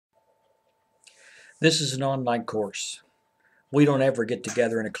This is an online course. We don't ever get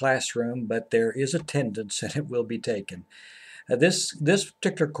together in a classroom, but there is attendance and it will be taken. This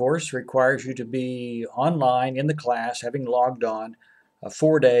particular course requires you to be online in the class, having logged on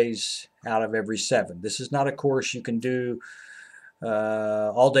 4 days out of every 7. This is not a course you can do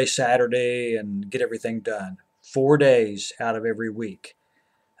all day Saturday and get everything done. 4 days out of every week.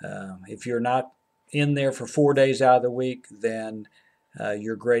 If you're not in there for 4 days out of the week, then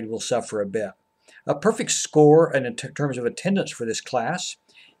your grade will suffer a bit. A perfect score in terms of attendance for this class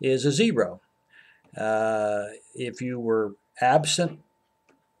is a 0. If you were absent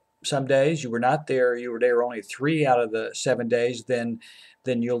some days, you were not there, you were there only 3 out of the 7 days, then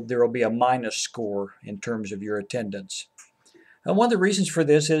there will be a minus score in terms of your attendance. One of the reasons for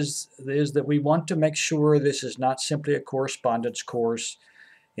this is that we want to make sure this is not simply a correspondence course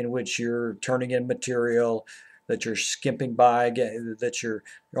in which you're turning in material, that you're skimping by, that you're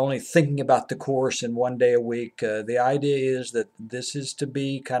only thinking about the course in 1 day a week. The idea is that this is to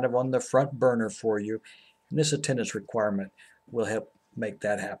be kind of on the front burner for you, and this attendance requirement will help make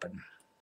that happen.